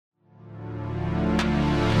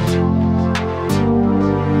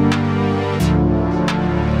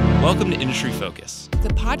Welcome to Industry Focus, the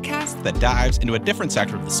podcast that dives into a different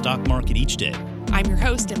sector of the stock market each day. I'm your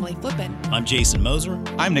host, Emily Flippen. I'm Jason Moser.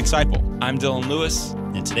 I'm Nick Seipel. I'm Dylan Lewis.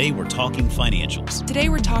 And today we're talking financials. Today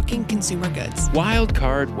we're talking consumer goods. Wild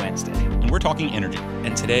Card Wednesday. And we're talking energy.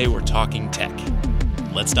 And today we're talking tech.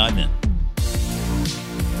 Let's dive in.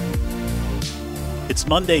 It's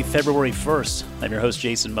Monday, February 1st. I'm your host,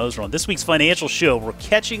 Jason Moser. On this week's financial show, we're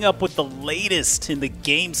catching up with the latest in the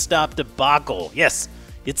GameStop debacle. Yes,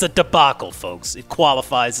 it's a debacle, folks. It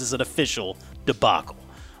qualifies as an official debacle.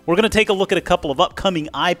 We're going to take a look at a couple of upcoming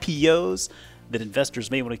IPOs that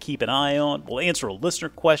investors may want to keep an eye on. We'll answer a listener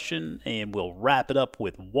question, and we'll wrap it up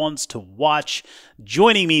with ones to watch.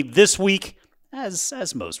 Joining me this week,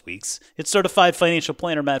 as most weeks, it's certified financial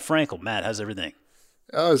planner Matt Frankel. Matt, how's everything?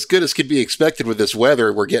 Oh, as good as could be expected with this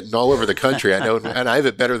weather we're getting all over the country. I know, and I have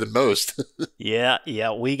it better than most. Yeah,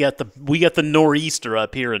 we got the nor'easter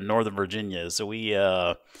up here in Northern Virginia, so we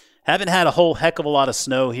haven't had a whole heck of a lot of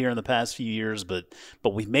snow here in the past few years, but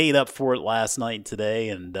we made up for it last night and today.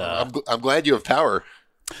 And I'm glad you have power.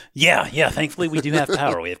 Yeah. Thankfully, we do have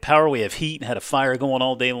power. We have power. We have heat. Had a fire going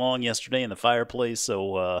all day long yesterday in the fireplace.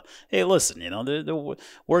 So, hey, listen, the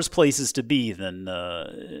worst places to be than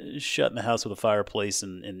shut in the house with a fireplace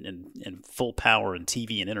and full power and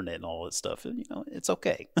TV and internet and all that stuff. It's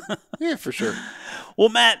okay. Yeah, for sure. Well,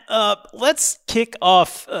 Matt, let's kick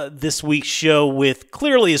off this week's show with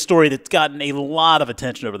clearly a story that's gotten a lot of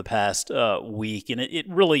attention over the past week, and it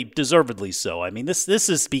really deservedly so. I mean, this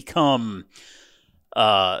has become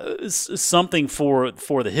something for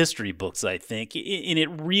the history books, I think, and it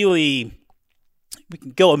really, we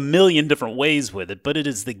can go a million different ways with it, but it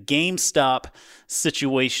is the GameStop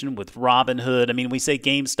situation with Robinhood. I mean, we say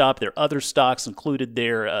GameStop, there are other stocks included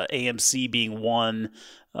there, AMC being one.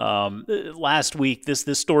 Last week, this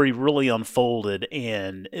story really unfolded,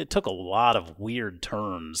 and it took a lot of weird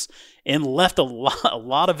turns and left a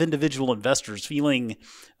lot of individual investors feeling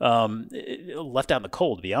left out in the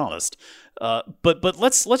cold, to be honest. But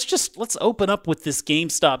let's open up with this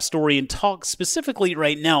GameStop story and talk specifically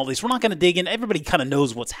right now. At least we're not going to dig in. Everybody kind of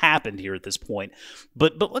knows what's happened here at this point.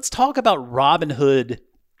 But let's talk about Robinhood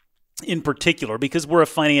in particular, because we're a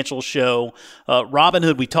financial show.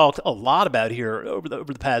 Robinhood, we talked a lot about here over the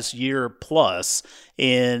past year plus,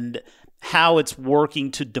 and how it's working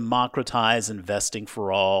to democratize investing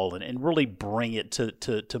for all and really bring it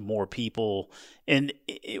to more people. And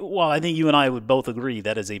while I think you and I would both agree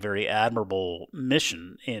that is a very admirable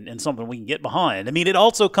mission and something we can get behind, I mean, it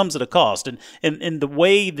also comes at a cost. And the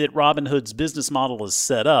way that Robinhood's business model is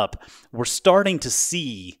set up, we're starting to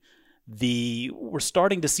see the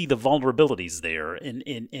vulnerabilities there, and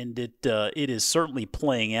it is certainly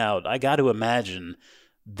playing out. I got to imagine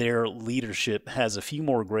their leadership has a few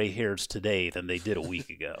more gray hairs today than they did a week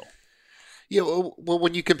ago. Yeah, well,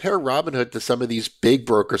 when you compare Robinhood to some of these big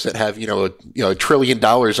brokers that have $1 trillion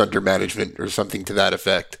under management or something to that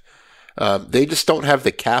effect, they just don't have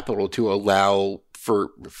the capital to allow for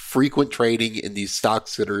frequent trading in these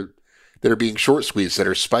stocks that are being short squeezed, that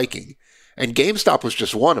are spiking. And GameStop was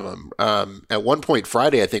just one of them. At one point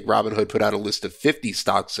Friday, I think Robinhood put out a list of 50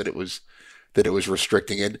 stocks that it was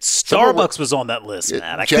restricting. And Starbucks was on that list,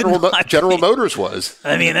 man. General Motors was.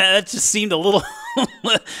 I mean, that just seemed a little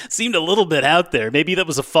bit out there. Maybe that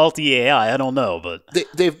was a faulty AI. I don't know, but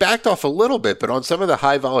they've backed off a little bit. But on some of the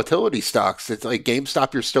high volatility stocks, it's like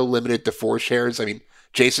GameStop, you're still limited to 4 shares. I mean,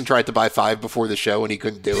 Jason tried to buy 5 before the show and he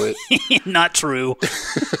couldn't do it. Not true.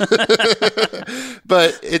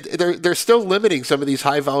 But they're still limiting some of these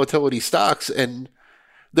high volatility stocks, and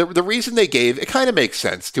the reason they gave, it kind of makes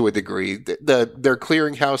sense to a degree. Their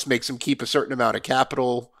clearinghouse makes them keep a certain amount of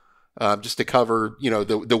capital just to cover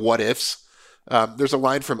the what ifs. There's a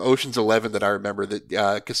line from Ocean's 11 that I remember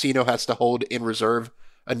that casino has to hold in reserve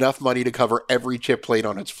enough money to cover every chip played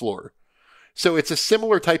on its floor. So it's a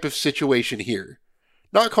similar type of situation here.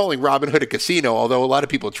 Not calling Robinhood a casino, although a lot of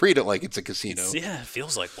people treat it like it's a casino. Yeah, it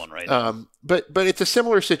feels like one right now. But it's a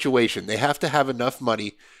similar situation. They have to have enough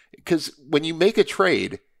money, because when you make a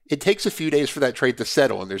trade, it takes a few days for that trade to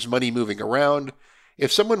settle, and there's money moving around.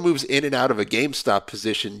 If someone moves in and out of a GameStop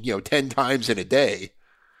position, 10 times in a day,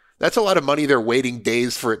 that's a lot of money they're waiting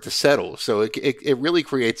days for it to settle. So it really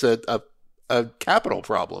creates a capital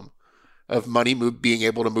problem of money being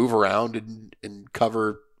able to move around and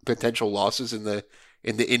cover potential losses in the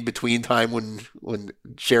in-between time when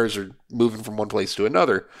shares are moving from one place to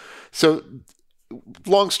another. So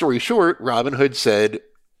long story short, Robinhood said,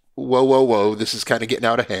 whoa, this is kind of getting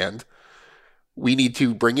out of hand. We need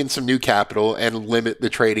to bring in some new capital and limit the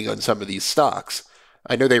trading on some of these stocks.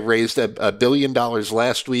 I know they raised $1 billion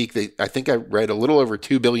last week. I think I read a little over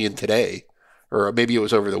 $2 billion today or maybe it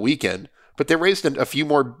was over the weekend, but they raised a few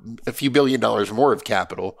 $1 billion more of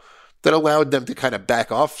capital that allowed them to kind of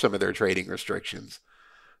back off some of their trading restrictions.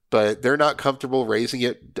 But they're not comfortable raising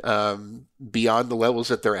it beyond the levels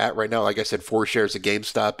that they're at right now. Like I said, 4 shares of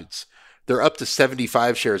GameStop. They're up to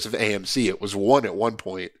 75 shares of AMC. It was 1 at one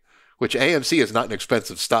point, which AMC is not an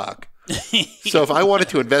expensive stock. So if I wanted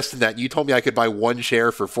to invest in that, you told me I could buy 1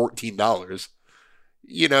 share for $14.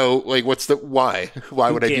 You know, like why?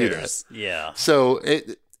 Why would I do that? Yeah. So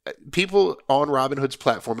people on Robinhood's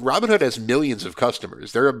platform, Robinhood has millions of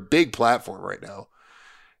customers. They're a big platform right now.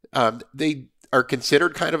 They are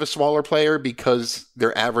considered kind of a smaller player because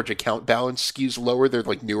their average account balance skews lower. They're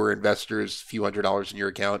like newer investors, a few $100s in your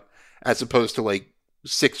account, as opposed to like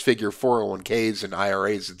 6-figure 401ks and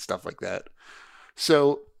IRAs and stuff like that.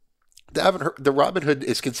 So the Robinhood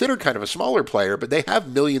is considered kind of a smaller player, but they have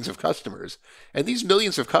millions of customers. And these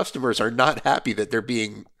millions of customers are not happy that they're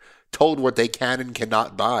being told what they can and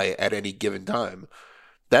cannot buy at any given time.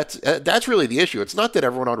 That's really the issue. It's not that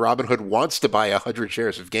everyone on Robinhood wants to buy 100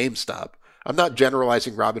 shares of GameStop. I'm not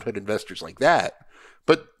generalizing Robinhood investors like that.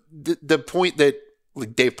 But the point that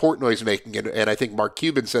like Dave Portnoy is making, and I think Mark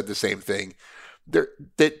Cuban said the same thing,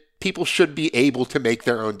 that people should be able to make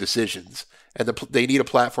their own decisions. And they need a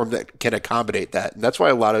platform that can accommodate that. And that's why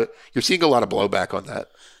you're seeing a lot of blowback on that.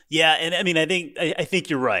 Yeah, and I mean, I think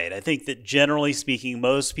you're right. I think that generally speaking,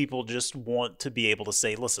 most people just want to be able to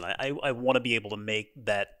say, listen, I want to be able to make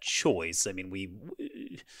that choice. I mean,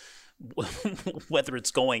 whether it's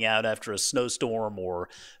going out after a snowstorm or,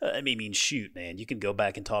 shoot, man, you can go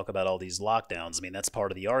back and talk about all these lockdowns. I mean, that's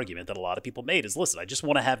part of the argument that a lot of people made is, listen, I just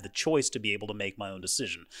want to have the choice to be able to make my own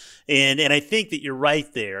decision. And I think that you're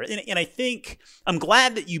right there. And I think I'm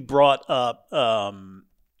glad that you brought up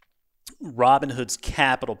Robinhood's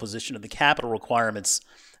capital position and the capital requirements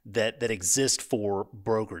that exist for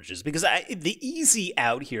brokerages, because the easy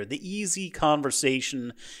out here, the easy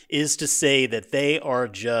conversation is to say that they are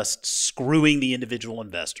just screwing the individual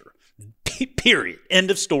investor. Period. End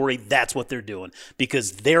of story. That's what they're doing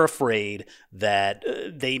because they're afraid that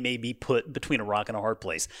they may be put between a rock and a hard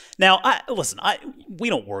place. Now, we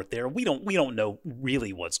don't work there. We don't know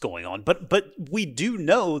really what's going on, but we do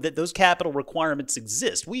know that those capital requirements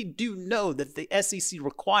exist. We do know that the SEC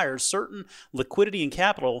requires certain liquidity and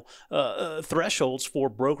capital thresholds for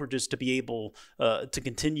brokerages to be able to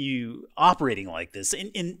continue operating like this.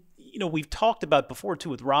 And we've talked about before, too,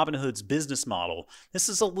 with Robinhood's business model. This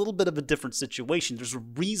is a little bit of a different situation. There's a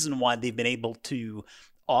reason why they've been able to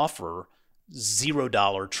offer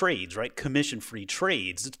 $0 trades, right? Commission-free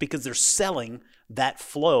trades. It's because they're selling that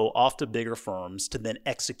flow off to bigger firms to then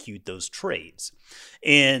execute those trades.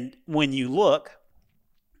 And when you look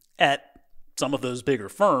at some of those bigger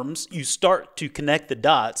firms, you start to connect the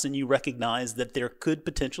dots and you recognize that there could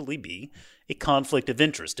potentially be a conflict of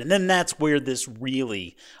interest. And then that's where this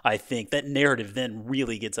really, I think, that narrative then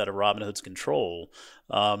really gets out of Robinhood's control.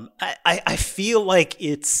 I feel like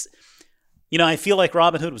I feel like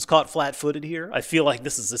Robinhood was caught flat-footed here. I feel like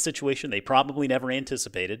this is a situation they probably never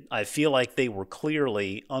anticipated. I feel like they were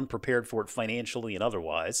clearly unprepared for it financially and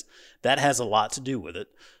otherwise. That has a lot to do with it.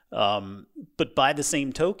 But by the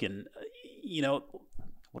same token,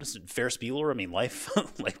 what is it, Ferris Bueller? I mean, life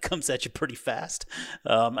comes at you pretty fast.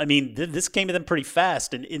 This came to them pretty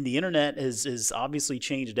fast, and the internet has obviously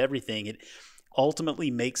changed everything. It ultimately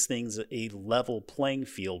makes things a level playing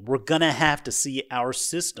field. We're going to have to see our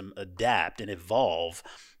system adapt and evolve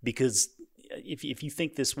because if you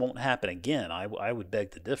think this won't happen again, I would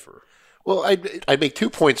beg to differ. Well, I'd make 2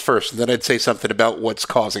 points first, and then I'd say something about what's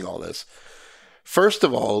causing all this. First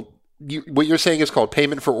of all, what you're saying is called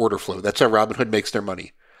payment for order flow. That's how Robinhood makes their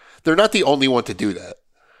money. They're not the only one to do that.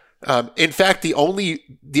 In fact, the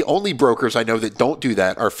only brokers I know that don't do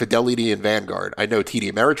that are Fidelity and Vanguard. I know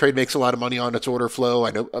TD Ameritrade makes a lot of money on its order flow.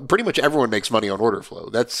 I know pretty much everyone makes money on order flow.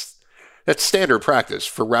 That's standard practice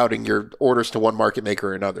for routing your orders to one market maker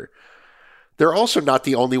or another. They're also not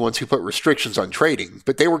the only ones who put restrictions on trading,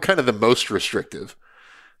 but they were kind of the most restrictive.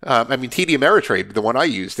 TD Ameritrade, the one I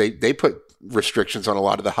use, they put restrictions on a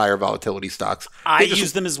lot of the higher volatility stocks. I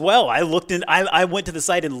use them as well. I went to the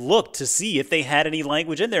site and looked to see if they had any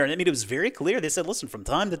language in there. And it was very clear. They said, listen, from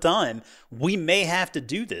time to time, we may have to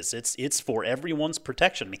do this. It's for everyone's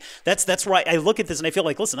protection. That's right. I look at this and I feel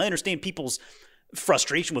like, listen, I understand people's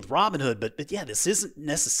frustration with Robinhood, but yeah, this isn't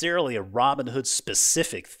necessarily a Robinhood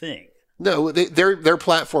specific thing. No, their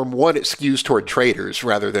platform, one, it skews toward traders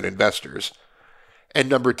rather than investors. And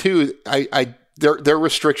number two, their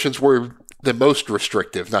restrictions were the most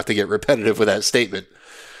restrictive, not to get repetitive with that statement.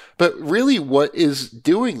 But really what is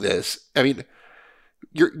doing this,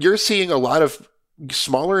 you're seeing a lot of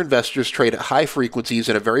smaller investors trade at high frequencies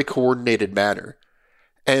in a very coordinated manner.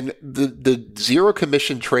 And the zero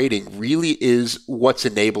commission trading really is what's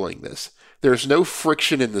enabling this. There's no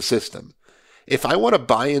friction in the system. If I want to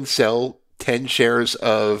buy and sell 10 shares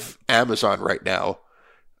of Amazon right now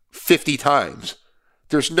 50 times,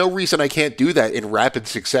 there's no reason I can't do that in rapid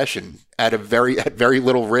succession at very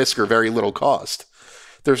little risk or very little cost.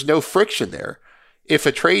 There's no friction there. If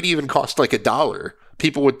a trade even cost like $1,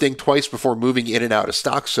 people would think twice before moving in and out of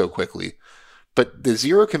stocks so quickly. But the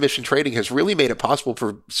zero commission trading has really made it possible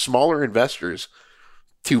for smaller investors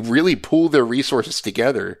to really pool their resources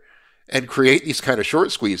together and create these kind of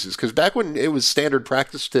short squeezes. Because back when it was standard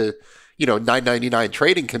practice to, $9.99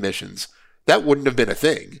 trading commissions, that wouldn't have been a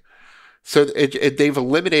thing. So they've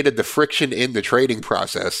eliminated the friction in the trading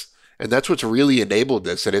process, and that's what's really enabled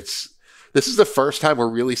this. And this is the first time we're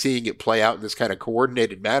really seeing it play out in this kind of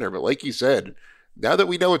coordinated manner. But like you said, now that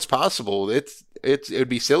we know it's possible, it would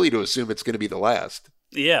be silly to assume it's going to be the last.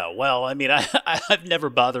 Yeah, well, I mean, I've never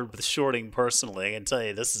bothered with shorting personally. I can tell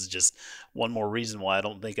you this is just one more reason why I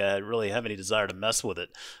don't think I really have any desire to mess with it.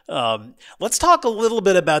 Let's talk a little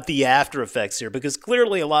bit about the after effects here, because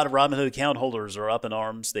clearly a lot of Robinhood account holders are up in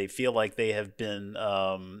arms. They feel like they have been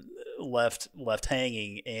left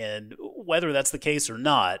hanging, and whether that's the case or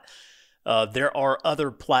not, there are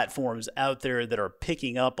other platforms out there that are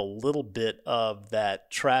picking up a little bit of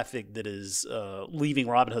that traffic that is leaving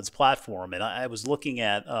Robinhood's platform. And I was looking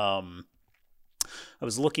at, I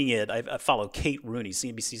follow Kate Rooney,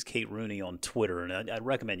 CNBC's Kate Rooney on Twitter, and I'd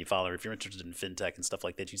recommend you follow her if you're interested in fintech and stuff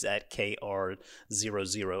like that. She's at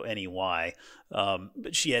KR00NEY.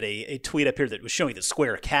 But she had a tweet up here that was showing that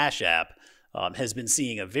Square Cash App has been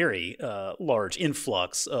seeing a very large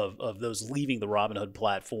influx of those leaving the Robinhood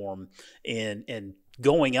platform and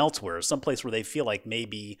going elsewhere, someplace where they feel like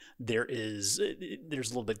maybe there's a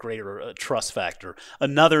little bit greater trust factor.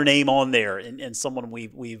 Another name on there, and someone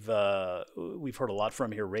we've heard a lot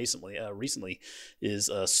from here recently is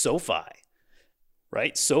SoFi,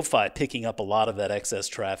 right? SoFi picking up a lot of that excess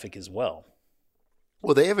traffic as well.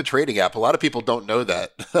 Well, they have a trading app. A lot of people don't know that.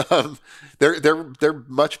 They're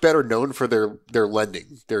much better known for their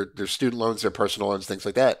lending, their student loans, their personal loans, things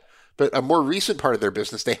like that. But a more recent part of their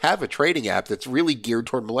business, they have a trading app that's really geared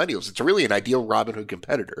toward millennials. It's really an ideal Robinhood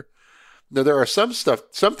competitor. Now, there are some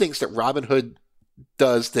things that Robinhood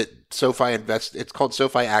does that SoFi invests. It's called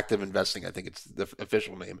SoFi Active Investing. I think it's the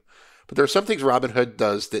official name. But there are some things Robinhood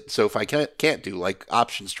does that SoFi can't do, like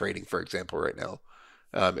options trading, for example, right now.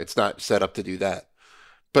 It's not set up to do that.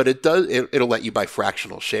 But it'll let you buy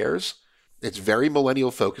fractional shares. It's very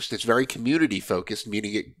millennial focused. It's very community focused,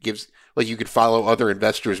 meaning it gives, like, you could follow other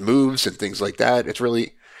investors' moves and things like that. It's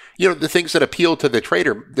really, the things that appeal to the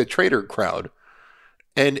trader crowd.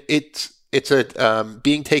 And it's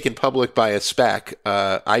being taken public by a SPAC,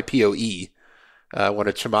 IPOE, one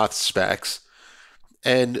of Chamath's SPACs.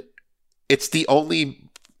 And it's the only,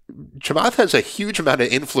 Chamath has a huge amount of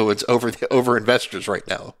influence over investors right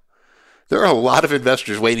now. There are a lot of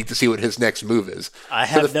investors waiting to see what his next move is. I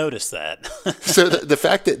have noticed that. So the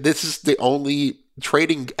fact that this is the only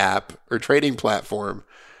trading app or trading platform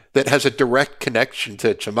that has a direct connection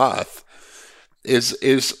to Chamath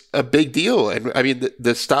is a big deal. And I mean,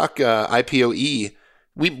 the stock IPOE,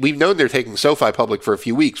 we've known they're taking SoFi public for a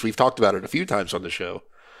few weeks. We've talked about it a few times on the show.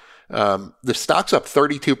 The stock's up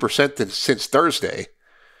 32% since Thursday,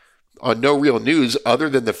 on no real news other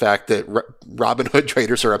than the fact that Robinhood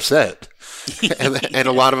traders are upset. and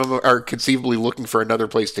a lot of them are conceivably looking for another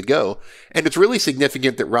place to go. And it's really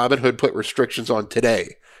significant that Robinhood put restrictions on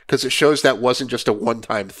today, because it shows that wasn't just a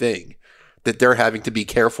one-time thing, that they're having to be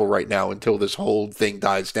careful right now until this whole thing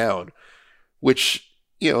dies down, which,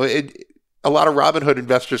 a lot of Robinhood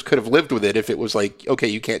investors could have lived with it if it was like, okay,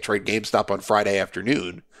 you can't trade GameStop on Friday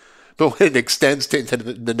afternoon. But when it extends into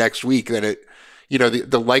the next week, then it,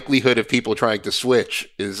 the likelihood of people trying to switch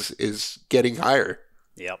is getting higher.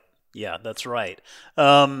 Yep. Yeah, that's right.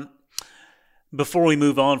 Before we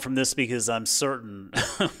move on from this, because I'm certain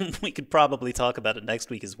we could probably talk about it next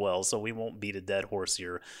week as well, so we won't beat a dead horse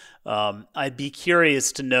here. I'd be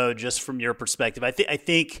curious to know, just from your perspective, I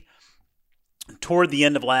think toward the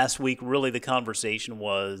end of last week, really the conversation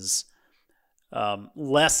was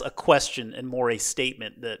less a question and more a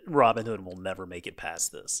statement that Robinhood will never make it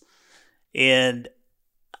past this. And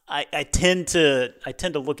I tend to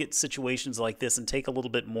look at situations like this and take a little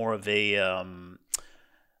bit more of a a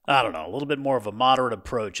little bit more of a moderate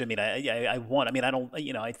approach. I mean,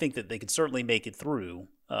 I think that they could certainly make it through.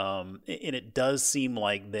 And it does seem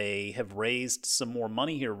like they have raised some more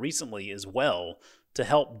money here recently as well to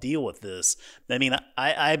help deal with this. I mean,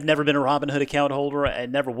 I've never been a Robinhood account holder. I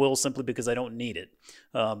never will, simply because I don't need it.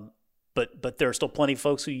 But there are still plenty of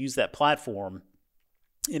folks who use that platform,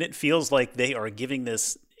 and it feels like they are giving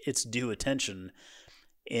this its due attention.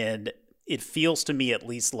 And it feels to me, at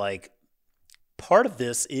least, like part of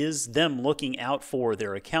this is them looking out for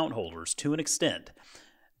their account holders to an extent.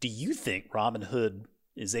 Do you think Robinhood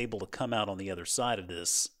is able to come out on the other side of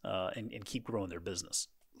this and keep growing their business?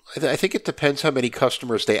 I think it depends how many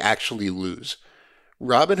customers they actually lose.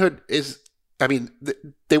 Robinhood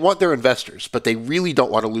they want their investors, but they really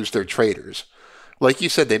don't want to lose their traders. Like you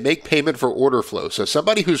said, they make payment for order flow. So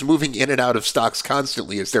somebody who's moving in and out of stocks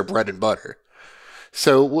constantly is their bread and butter.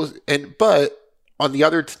 But on the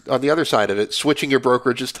other side of it, switching your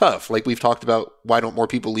brokerage is tough. Like we've talked about, why don't more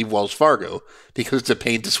people leave Wells Fargo? Because it's a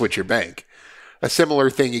pain to switch your bank. A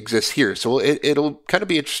similar thing exists here. So it'll kind of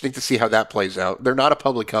be interesting to see how that plays out. They're not a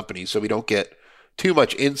public company, so we don't get too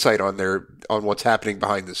much insight on what's happening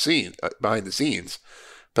behind the scenes.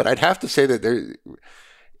 But I'd have to say that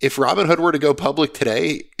if Robinhood were to go public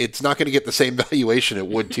today, it's not going to get the same valuation it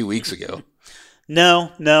would 2 weeks ago.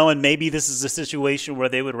 No, and maybe this is a situation where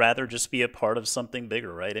they would rather just be a part of something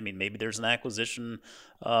bigger, right? I mean, maybe there's an acquisition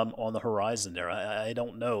on the horizon there. I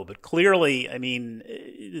don't know, but clearly, I mean,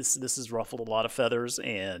 this has ruffled a lot of feathers,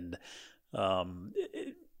 and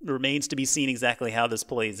it remains to be seen exactly how this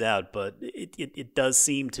plays out. But it does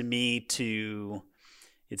seem to me to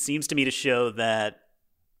show that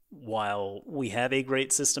while we have a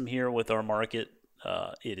great system here with our market,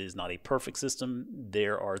 it is not a perfect system.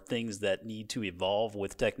 There are things that need to evolve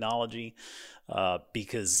with technology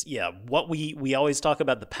because, what we always talk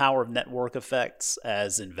about the power of network effects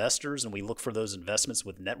as investors, and we look for those investments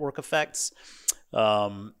with network effects.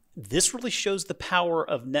 This really shows the power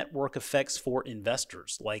of network effects for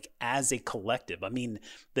investors, like as a collective. I mean,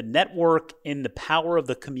 the network and the power of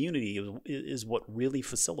the community is what really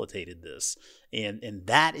facilitated this, and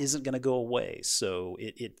that isn't going to go away. So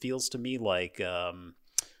it feels to me like the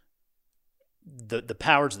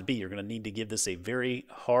powers that be are going to need to give this a very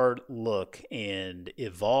hard look and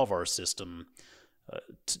evolve our system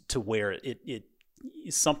to where it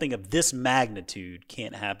something of this magnitude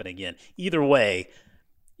can't happen again. Either way,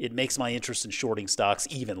 it makes my interest in shorting stocks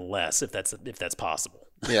even less, if that's possible.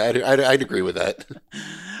 Yeah, I'd agree with that.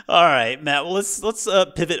 All right, Matt. Well, let's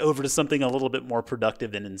pivot over to something a little bit more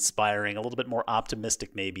productive and inspiring, a little bit more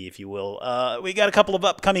optimistic, maybe, if you will. We got a couple of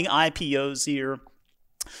upcoming IPOs here.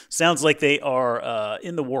 Sounds like they are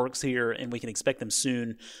in the works here, and we can expect them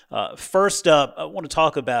soon. First up, I want to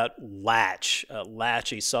talk about Latch.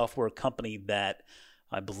 Latch, a software company that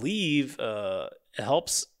I believe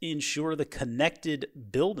helps ensure the connected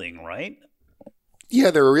building, right?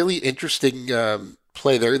 Yeah, they're a really interesting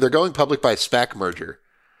play. They're going public by SPAC merger.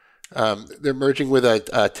 They're merging with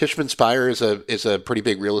Tishman Speyer is a pretty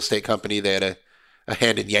big real estate company. They had a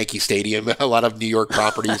hand in Yankee Stadium, a lot of New York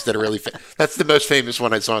properties that are really that's the most famous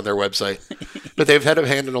one I saw on their website. But they've had a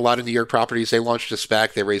hand in a lot of New York properties. They launched a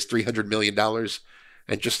SPAC. They raised $300 million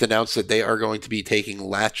and just announced that they are going to be taking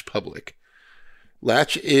Latch public.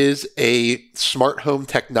 Latch is a smart home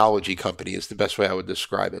technology company, is the best way I would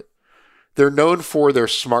describe it. They're known for their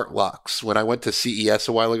smart locks. When I went to CES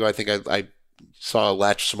a while ago, I think I saw a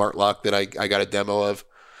Latch smart lock that I got a demo of.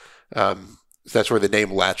 That's where the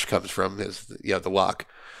name Latch comes from, is the lock.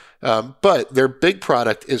 But their big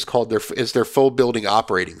product is called their full building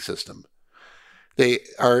operating system.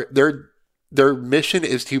 Their mission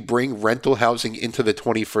is to bring rental housing into the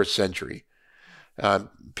 21st century.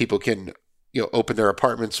 People can open their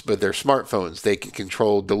apartments with their smartphones. They can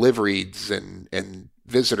control deliveries and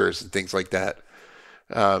visitors and things like that.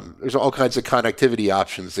 There's all kinds of connectivity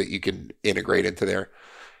options that you can integrate into there.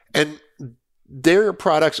 And their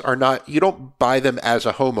products are not, you don't buy them as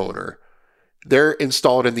a homeowner. They're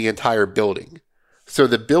installed in the entire building. So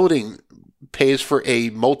the building pays for a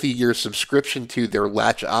multi-year subscription to their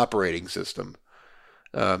Latch operating system.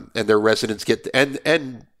 And their residents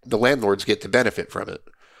and the landlords get to benefit from it.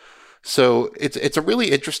 So it's a really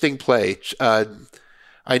interesting play.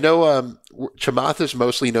 I know Chamath is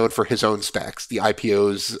mostly known for his own SPACs, the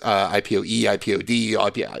IPOs, IPOE,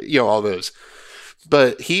 IPOD, all those.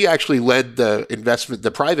 But he actually led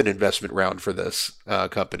the private investment round for this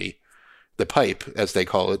company, the PIPE, as they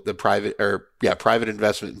call it, private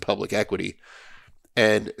investment in public equity.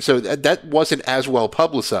 And so that wasn't as well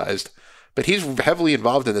publicized, but he's heavily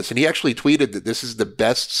involved in this. And he actually tweeted that this is the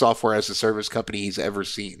best software as a service company he's ever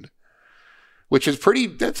seen, which is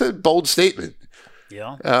that's a bold statement.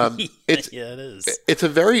 Yeah. It is. It's a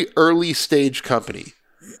very early stage company.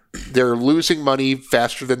 They're losing money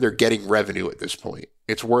faster than they're getting revenue at this point.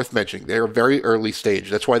 It's worth mentioning. They're a very early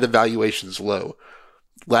stage. That's why the valuation's low.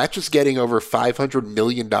 Latch is getting over $500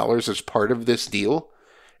 million as part of this deal.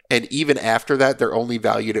 And even after that, they're only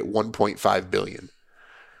valued at $1.5 billion.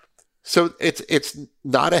 So it's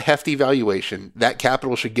not a hefty valuation. That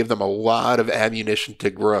capital should give them a lot of ammunition to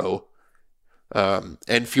grow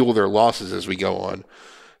and fuel their losses as we go on.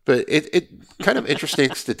 But it kind of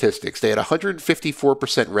interesting statistics. They had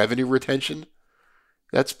 154% revenue retention.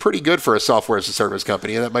 That's pretty good for a software as a service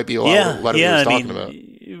company, and that might be a lot of what I was talking about.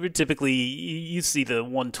 Typically, you see the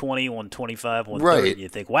 120, 125, 130, right. And you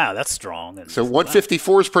think, wow, that's strong. And so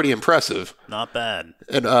 154 is pretty impressive. Not bad.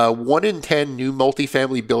 And 1 in 10 new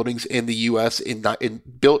multifamily buildings in the U.S.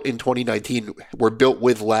 built in 2019 were built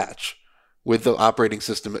with Latch, with the operating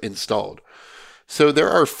system installed. So there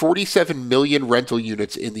are 47 million rental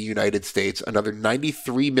units in the United States, another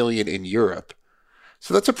 93 million in Europe.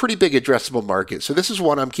 So that's a pretty big addressable market. So this is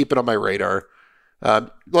one I'm keeping on my radar.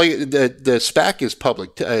 Like the SPAC is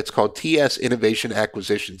public. It's called TS Innovation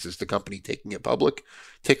Acquisitions is the company taking it public.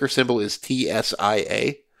 Ticker symbol is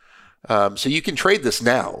TSIA. So you can trade this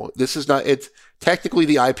now. This is not, it's technically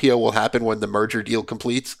the IPO will happen when the merger deal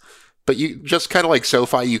completes, but you just kind of like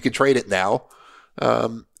SoFi, you can trade it now.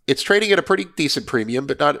 It's trading at a pretty decent premium,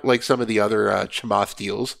 but not like some of the other Chamath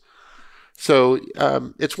deals. So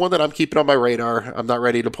it's one that I'm keeping on my radar. I'm not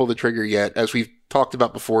ready to pull the trigger yet. As we've talked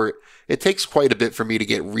about before, it takes quite a bit for me to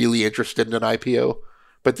get really interested in an IPO,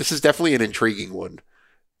 but this is definitely an intriguing one.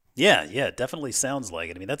 Yeah, it definitely sounds like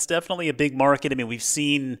it. I mean, that's definitely a big market. I mean, we've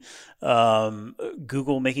seen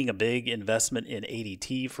Google making a big investment in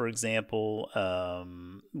ADT, for example.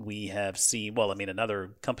 We have seen,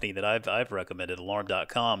 another company that I've recommended,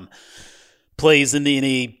 Alarm.com, plays in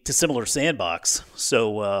a similar sandbox.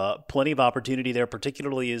 So plenty of opportunity there,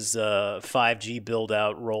 particularly as 5G build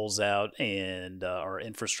out rolls out and our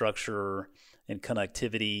infrastructure and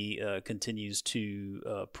connectivity continues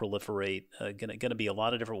to proliferate. Going to be a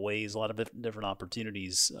lot of different ways, a lot of different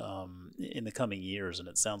opportunities in the coming years, and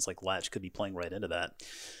it sounds like Latch could be playing right into that.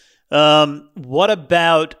 What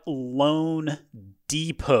about Loan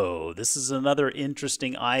Depot? This is another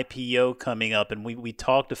interesting IPO coming up, and we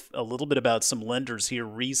talked a little bit about some lenders here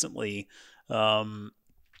recently. Loan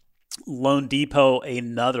Depot,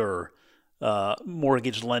 another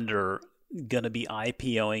mortgage lender, going to be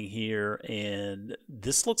IPOing here, and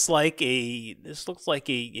this looks like a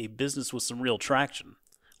business with some real traction.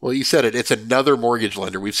 Well, you said it. It's another mortgage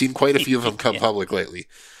lender. We've seen quite a few of them come public lately.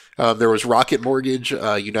 There was Rocket Mortgage,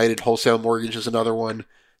 United Wholesale Mortgage is another one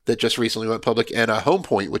that just recently went public, and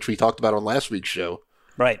HomePoint, which we talked about on last week's show,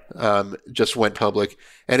 right? Just went public.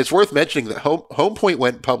 And it's worth mentioning that HomePoint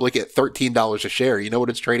went public at $13 a share. You know what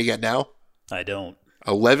it's trading at now? I don't.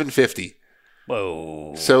 $11.50.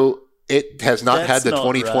 Whoa! So it has not had the not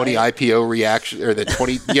 2020 right. IPO reaction, or the the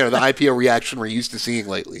IPO reaction we're used to seeing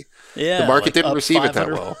lately. Yeah, the market like didn't receive it that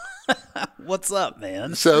 500. well. What's up,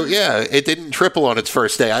 man? So yeah, it didn't triple on its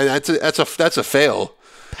first day. That's a fail.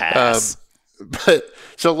 Pass. But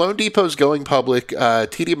so Loan Depot's going public.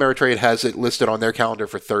 TD Ameritrade has it listed on their calendar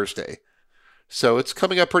for Thursday. So it's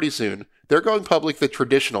coming up pretty soon. They're going public the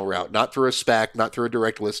traditional route, not through a SPAC, not through a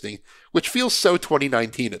direct listing, which feels so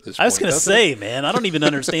 2019 at this point. I was going to say, man, I don't even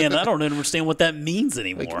understand. I don't understand what that means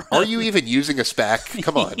anymore. Like, are you even using a SPAC?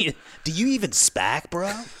 Come on. Do you even SPAC,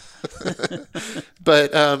 bro?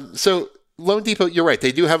 But so Loan Depot, you're right.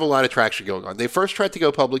 They do have a lot of traction going on. They first tried to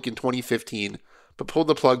go public in 2015, but pulled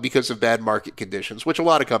the plug because of bad market conditions, which a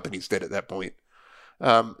lot of companies did at that point.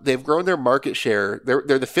 They've grown their market share.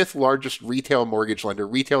 They're the fifth largest retail mortgage lender.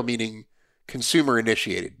 Retail meaning consumer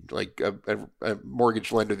initiated, like a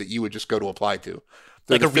mortgage lender that you would just go to apply to.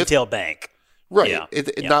 They're like a retail bank. Right.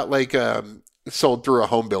 Yeah. Not like sold through a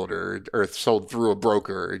home builder or sold through a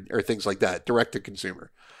broker or things like that, direct to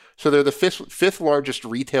consumer. So they're the fifth largest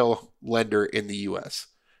retail lender in the U.S.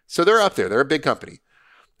 So they're up there. They're a big company.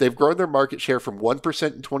 They've grown their market share from 1%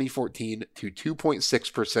 in 2014 to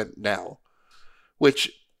 2.6% now,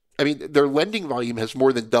 which, I mean, their lending volume has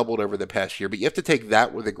more than doubled over the past year, but you have to take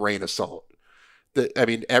that with a grain of salt.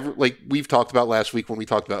 Like we've talked about last week when we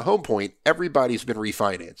talked about HomePoint, everybody's been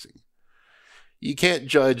refinancing. You can't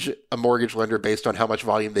judge a mortgage lender based on how much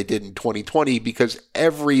volume they did in 2020 because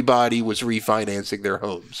everybody was refinancing their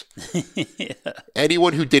homes. Yeah.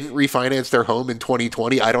 Anyone who didn't refinance their home in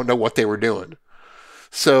 2020, I don't know what they were doing.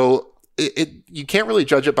 So you can't really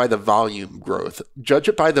judge it by the volume growth. Judge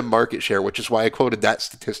it by the market share, which is why I quoted that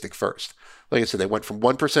statistic first. Like I said, they went from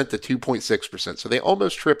 1% to 2.6%. So they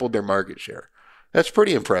almost tripled their market share. That's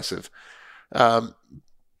pretty impressive.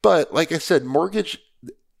 But like I said,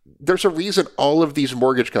 there's a reason all of these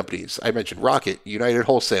mortgage companies, I mentioned Rocket, United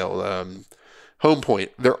Wholesale, Home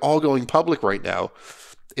Point, they're all going public right now.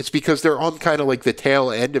 It's because they're on kind of like the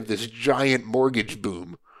tail end of this giant mortgage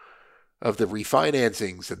boom of the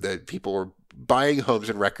refinancings, and that people were buying homes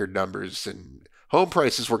in record numbers, and home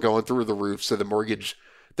prices were going through the roof. So the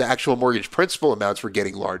actual mortgage principal amounts were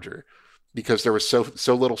getting larger because there was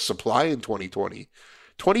so little supply in 2020.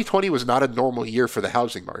 2020 was not a normal year for the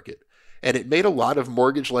housing market, and it made a lot of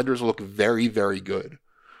mortgage lenders look very, very good.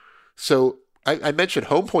 So I mentioned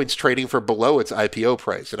Home Point's trading for below its IPO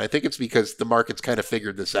price, and I think it's because the market's kind of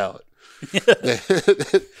figured this out.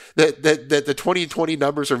 that the 2020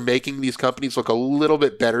 numbers are making these companies look a little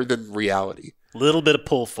bit better than reality. A little bit of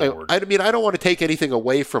pull forward. I mean, I don't want to take anything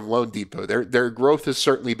away from Loan Depot. Their growth has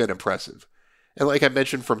certainly been impressive. And like I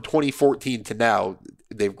mentioned, from 2014 to now,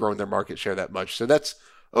 they've grown their market share that much. So that's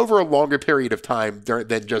over a longer period of time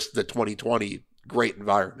than just the 2020 great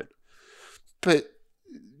environment. But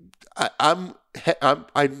I'm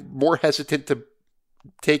more hesitant to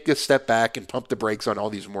take a step back and pump the brakes on all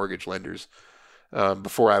these mortgage lenders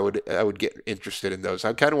before I would get interested in those.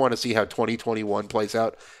 I kind of want to see how 2021 plays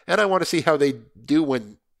out, and I want to see how they do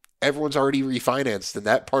when everyone's already refinanced and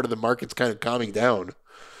that part of the market's kind of calming down.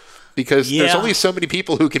 Because there's only so many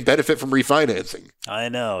people who can benefit from refinancing. I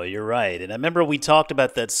know, you're right. And I remember we talked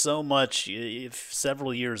about that so much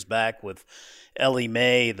several years back with Ellie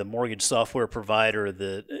Mae, the mortgage software provider,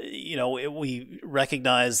 that we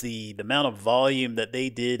recognize the amount of volume that they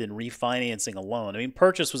did in refinancing alone. I mean,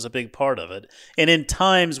 purchase was a big part of it. And in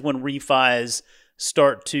times when refis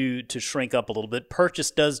start to shrink up a little bit,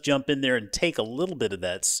 purchase does jump in there and take a little bit of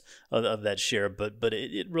that share, but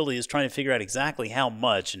it really is trying to figure out exactly how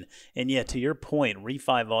much. And yeah, to your point,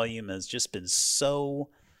 refi volume has just been so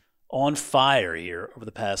on fire here over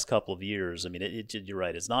the past couple of years. I mean, you're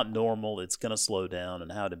right. It's not normal. It's going to slow down,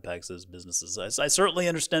 and how it impacts those businesses. I certainly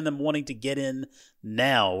understand them wanting to get in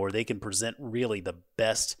now where they can present really the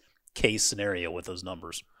best case scenario with those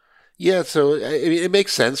numbers. Yeah, so it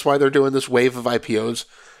makes sense why they're doing this wave of IPOs,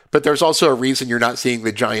 but there's also a reason you're not seeing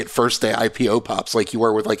the giant first day IPO pops like you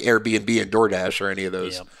were with like Airbnb and DoorDash or any of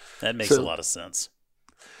those. Yeah, that makes a lot of sense.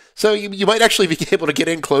 So you might actually be able to get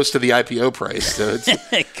in close to the IPO price. So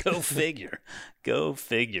Go figure. Go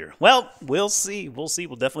figure. Well, we'll see. We'll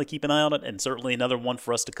definitely keep an eye on it, and certainly another one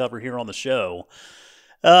for us to cover here on the show.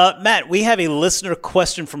 Matt, we have a listener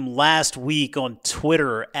question from last week on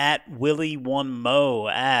Twitter.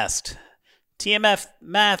 @Willie1Mo asked, TMF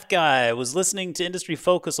Math Guy was listening to Industry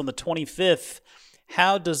Focus on the 25th.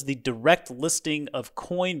 How does the direct listing of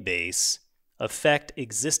Coinbase affect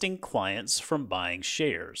existing clients from buying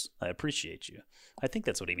shares? I appreciate you. I think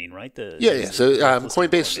that's what you mean, right? Yeah. So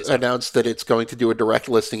Coinbase announced that it's going to do a direct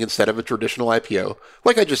listing instead of a traditional IPO.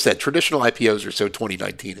 Like I just said, traditional IPOs are so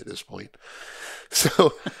 2019 at this point.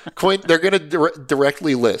 So they're going to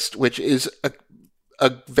directly list, which is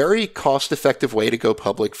a very cost-effective way to go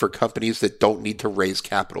public for companies that don't need to raise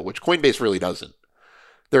capital, which Coinbase really doesn't.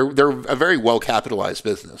 They're a very well-capitalized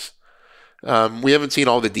business. We haven't seen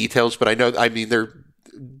all the details, but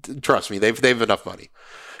trust me, they've enough money.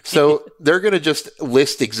 So they're going to just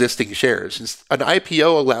list existing shares. An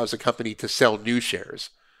IPO allows a company to sell new shares.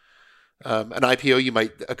 An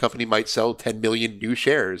IPO, a company might sell 10 million new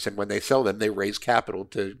shares, and when they sell them, they raise capital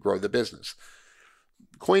to grow the business.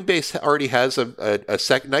 Coinbase already has a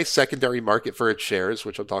nice secondary market for its shares,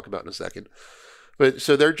 which I'll talk about in a second. But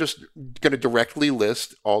so they're just going to directly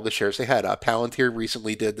list all the shares they had. Palantir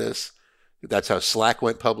recently did this. That's how Slack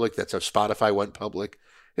went public. That's how Spotify went public.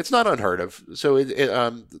 It's not unheard of. So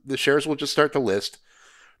the shares will just start to list.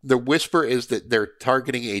 The whisper is that they're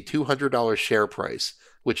targeting a $200 share price,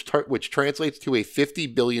 which translates to a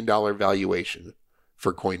 $50 billion valuation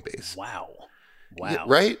for Coinbase. Wow. Yeah,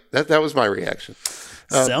 right? That was my reaction.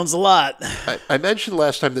 Sounds a lot. I mentioned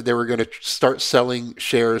last time that they were going to start selling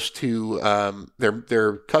shares to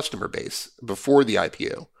their customer base before the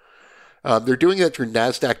IPO. They're doing that through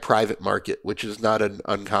NASDAQ Private Market, which is not an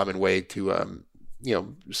uncommon way to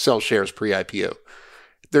sell shares pre-IPO.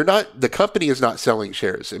 The company is not selling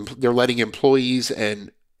shares. They're letting employees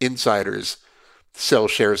and insiders sell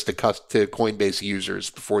shares to Coinbase users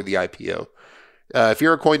before the IPO. If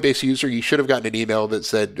you're a Coinbase user, you should have gotten an email that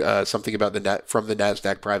said something about from the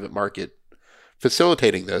NASDAQ Private Market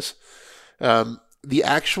facilitating this. The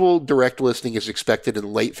actual direct listing is expected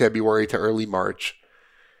in late February to early March.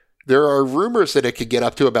 There are rumors that it could get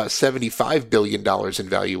up to about $75 billion in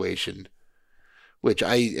valuation, which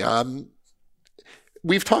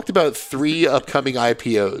we've talked about 3 upcoming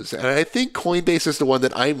IPOs, and I think Coinbase is the one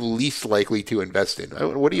that I'm least likely to invest in.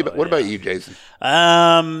 What about you, Jason?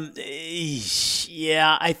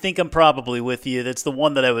 Yeah, I think I'm probably with you. That's the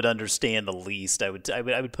one that I would understand the least. I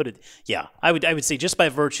would put it. Yeah, I would say just by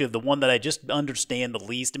virtue of the one that I just understand the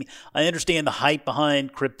least. I mean, I understand the hype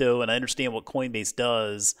behind crypto, and I understand what Coinbase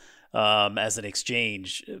does as an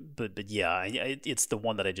exchange, but yeah, it's the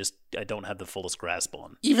one that I don't have the fullest grasp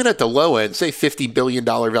on. Even at the low end, say $50 billion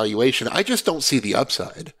valuation, I just don't see the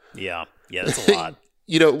upside. Yeah, that's a lot.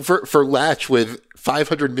 For Latch with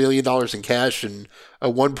 $500 million in cash and a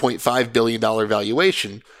 $1.5 billion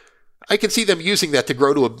valuation, I can see them using that to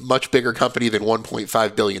grow to a much bigger company than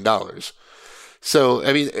 $1.5 billion. So,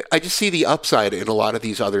 I mean, I just see the upside in a lot of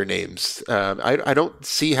these other names. I don't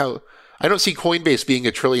see Coinbase being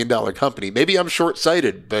 $1 trillion company. Maybe I'm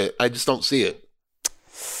short-sighted, but I just don't see it.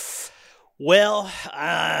 Well,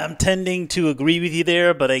 I'm tending to agree with you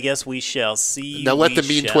there, but I guess we shall see. Now let the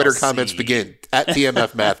mean Twitter comments begin. At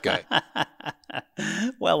TMF Math Guy.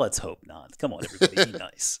 Well, let's hope not. Come on, everybody, be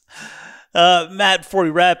nice. Matt, before we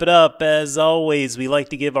wrap it up, as always, we like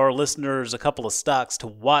to give our listeners a couple of stocks to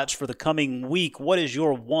watch for the coming week. What is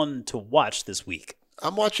your one to watch this week?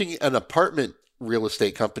 I'm watching an apartment real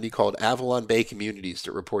estate company called Avalon Bay Communities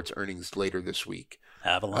that reports earnings later this week.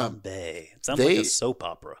 Avalon Bay. It sounds like a soap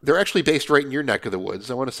opera. They're actually based right in your neck of the woods.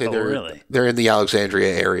 I want to say really? They're in the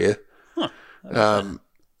Alexandria area. Huh. Okay.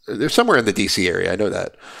 They're somewhere in the DC area. I know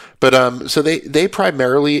that. But so they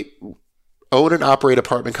primarily own and operate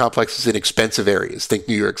apartment complexes in expensive areas. Think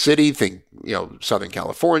New York City, think Southern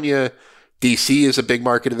California. DC is a big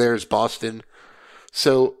market of theirs, Boston.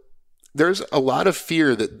 So there's a lot of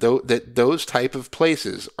fear that those type of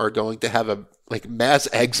places are going to have a mass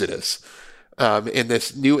exodus in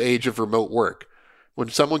this new age of remote work. When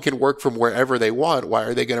someone can work from wherever they want, why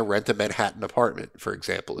are they going to rent a Manhattan apartment, for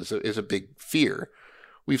example, is a big fear.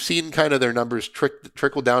 We've seen kind of their numbers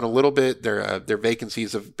trickle down a little bit. Their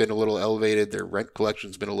vacancies have been a little elevated. Their rent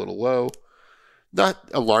collection's been a little low. Not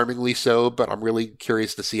alarmingly so, but I'm really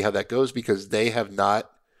curious to see how that goes because they have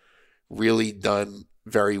not really done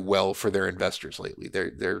very well for their investors lately.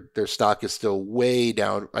 Their stock is still way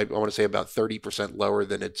down. I want to say about 30% lower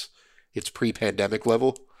than its pre-pandemic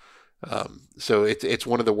level. So it's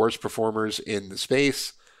one of the worst performers in the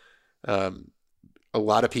space. A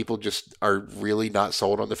lot of people just are really not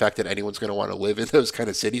sold on the fact that anyone's going to want to live in those kind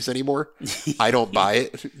of cities anymore. I don't buy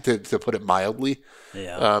it, to put it mildly.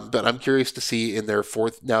 Yeah. But I'm curious to see in their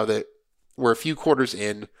fourth, now that we're a few quarters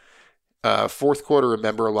in, fourth quarter,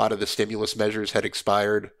 remember a lot of the stimulus measures had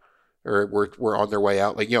expired or were on their way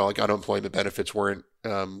out. Like unemployment benefits weren't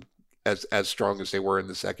as strong as they were in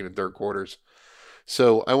the second and third quarters.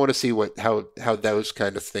 So I want to see how those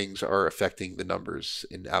kind of things are affecting the numbers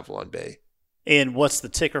in Avalon Bay. And what's the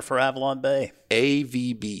ticker for Avalon Bay?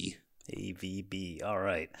 AVB. AVB. All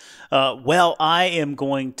right. Well, I am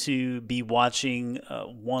going to be watching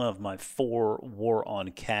one of my 4 War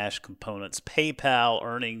on Cash components. PayPal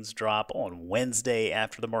earnings drop on Wednesday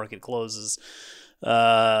after the market closes.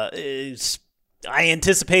 I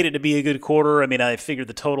anticipate it to be a good quarter. I mean, I figured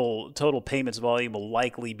the total payments volume will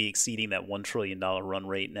likely be exceeding that $1 trillion run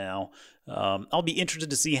rate now. I'll be interested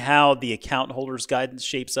to see how the account holders guidance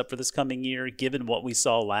shapes up for this coming year, given what we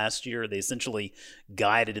saw last year. They essentially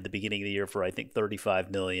guided at the beginning of the year for, I think, $35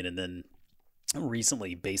 million, and then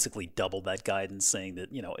recently basically doubled that guidance, saying that,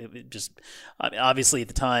 it just, obviously at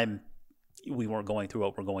the time, we weren't going through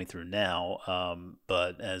what we're going through now,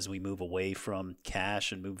 but as we move away from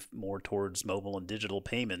cash and move more towards mobile and digital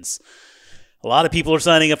payments, a lot of people are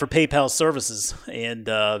signing up for PayPal services, and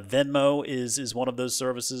Venmo is one of those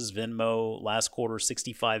services. Venmo last quarter,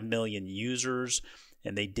 65 million users,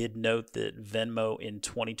 and they did note that Venmo in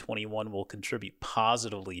 2021 will contribute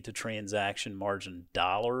positively to transaction margin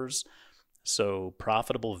dollars. So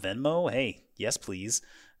profitable Venmo, hey, yes please.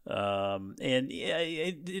 And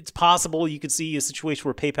it's possible you could see a situation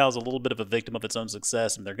where PayPal is a little bit of a victim of its own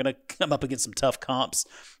success, and they're going to come up against some tough comps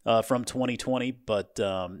from 2020. But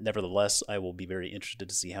nevertheless, I will be very interested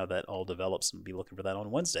to see how that all develops and be looking for that on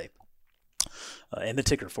Wednesday. And the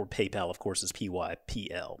ticker for PayPal, of course, is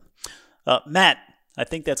PYPL. Matt, I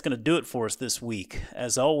think that's going to do it for us this week.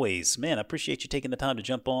 As always, man, I appreciate you taking the time to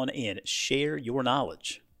jump on and share your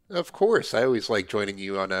knowledge. Of course. I always like joining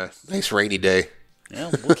you on a nice rainy day. Yeah,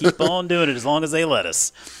 we'll keep on doing it as long as they let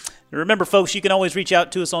us. And remember, folks, you can always reach out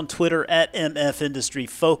to us on Twitter at MF Industry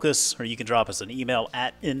Focus, or you can drop us an email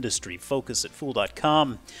at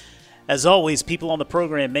industryfocus@fool.com. As always, people on the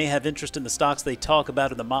program may have interest in the stocks they talk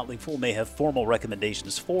about, and the Motley Fool may have formal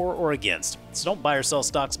recommendations for or against. So don't buy or sell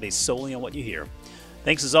stocks based solely on what you hear.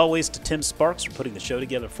 Thanks as always to Tim Sparks for putting the show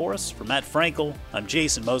together for us. For Matt Frankel, I'm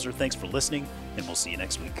Jason Moser. Thanks for listening, and we'll see you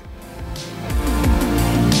next week.